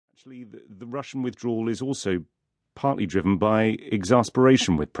Actually, the Russian withdrawal is also partly driven by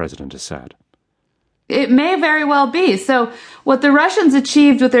exasperation with President Assad. It may very well be. So what the Russians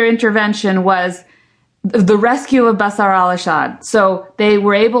achieved with their intervention was the rescue of Bashar al-Assad. So they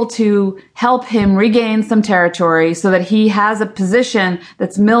were able to help him regain some territory so that he has a position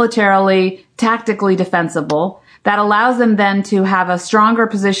that's militarily, tactically defensible, that allows them then to have a stronger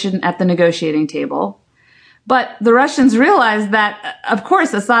position at the negotiating table. But the Russians realized that, of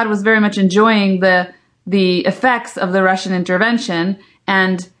course, Assad was very much enjoying the effects of the Russian intervention.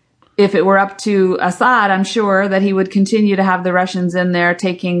 And if it were up to Assad, I'm sure that he would continue to have the Russians in there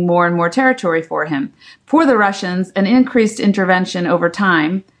taking more and more territory for him. For the Russians, an increased intervention over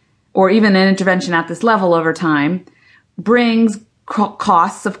time, or even an intervention at this level over time, brings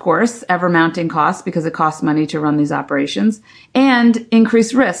costs, of course, ever-mounting costs, because it costs money to run these operations, and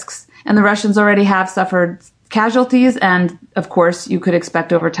increased risks. And the Russians already have suffered casualties, and of course, you could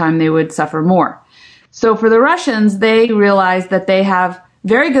expect over time they would suffer more. So for the Russians, they realize that they have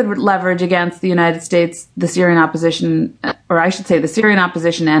very good leverage against the United States, the Syrian opposition, or I should say the Syrian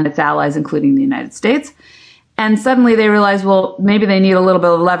opposition and its allies, including the United States. And suddenly they realize, well, maybe they need a little bit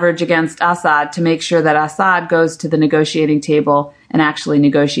of leverage against Assad to make sure that Assad goes to the negotiating table and actually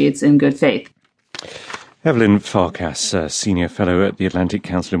negotiates in good faith. Evelyn Farkas, Senior Fellow at the Atlantic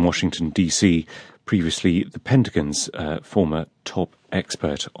Council in Washington, D.C., previously the Pentagon's former top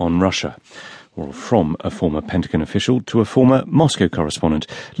expert on Russia, or from a former Pentagon official to a former Moscow correspondent.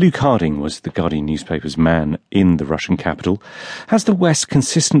 Luke Harding was the Guardian newspaper's man in the Russian capital. Has the West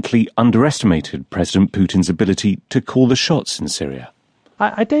consistently underestimated President Putin's ability to call the shots in Syria?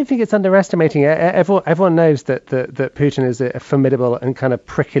 I don't think it's underestimating it. Everyone knows that Putin is a formidable and kind of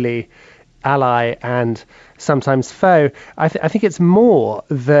prickly ally and sometimes foe. I think it's more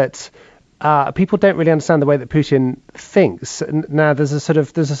that people don't really understand the way that Putin thinks. Now, there's a sort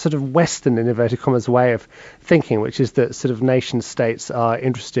of Western, in inverted commas, way of thinking, which is that sort of nation states are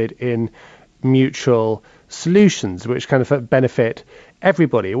interested in mutual solutions, which kind of benefit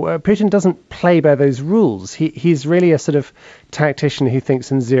everybody. Putin doesn't play by those rules. He's really a sort of tactician who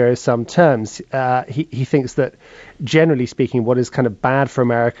thinks in zero-sum terms. He thinks that, generally speaking, what is kind of bad for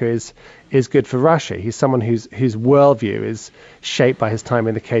America is good for Russia. He's someone whose worldview is shaped by his time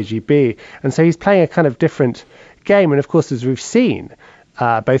in the KGB. And so he's playing a kind of different game. And of course, as we've seen,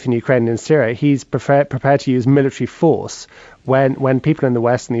 both in Ukraine and in Syria, he's prepared to use military force when people in the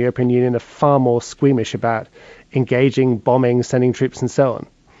West and the European Union are far more squeamish about engaging, bombing, sending troops and so on.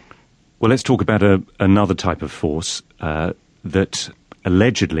 Well, let's talk about another type of force that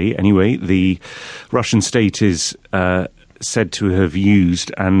allegedly, anyway, the Russian state is said to have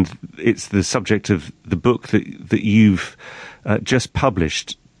used, and it's the subject of the book that you've just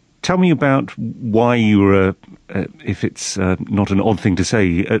published. Tell me about why you were, if it's not an odd thing to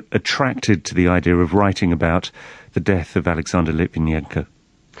say, attracted to the idea of writing about the death of Alexander Litvinenko.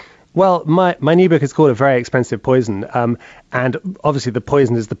 Well, my new book is called A Very Expensive Poison, and obviously the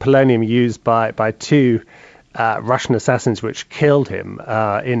poison is the polonium used by two Russian assassins which killed him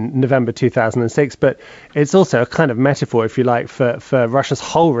in November 2006. But it's also a kind of metaphor, if you like, for Russia's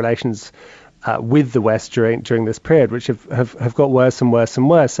whole relations with the West during this period, which have got worse and worse and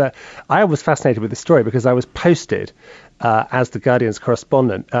worse. I was fascinated with the story because I was posted as the Guardian's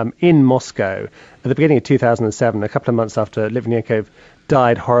correspondent in Moscow at the beginning of 2007, a couple of months after Litvinenko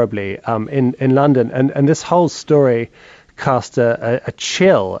died horribly in London. And this whole story cast a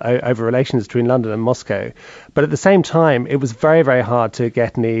chill over relations between London and Moscow. But at the same time, it was very, very hard to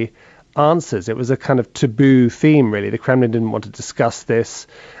get any answers. It was a kind of taboo theme, really. The Kremlin didn't want to discuss this.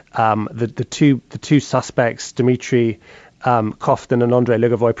 The two suspects, Dmitry Koftin and Andrei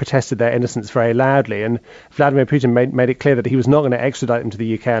Lugovoy, protested their innocence very loudly, and Vladimir Putin made it clear that he was not going to extradite them to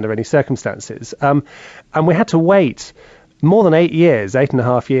the UK under any circumstances. And we had to wait more than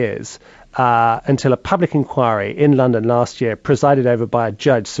 8.5 years, until a public inquiry in London last year, presided over by a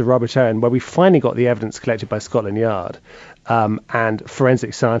judge, Sir Robert Owen, where we finally got the evidence collected by Scotland Yard and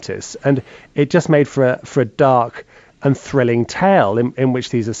forensic scientists. And it just made for a dark and thrilling tale in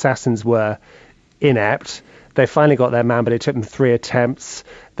which these assassins were inept. They finally got their man, but it took them 3 attempts.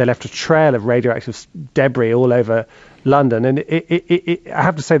 They left a trail of radioactive debris all over London. And I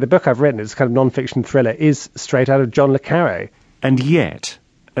have to say, the book I've written, it's a kind of non-fiction thriller, is straight out of John le Carré. And yet,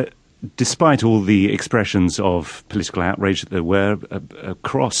 despite all the expressions of political outrage that there were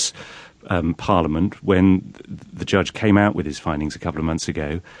across Parliament when the judge came out with his findings a couple of months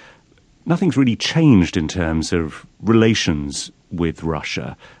ago, nothing's really changed in terms of relations with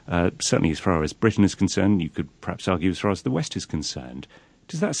Russia. Certainly as far as Britain is concerned, you could perhaps argue as far as the West is concerned.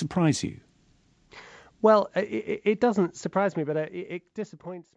 Does that surprise you? Well, it doesn't surprise me, but it disappoints me.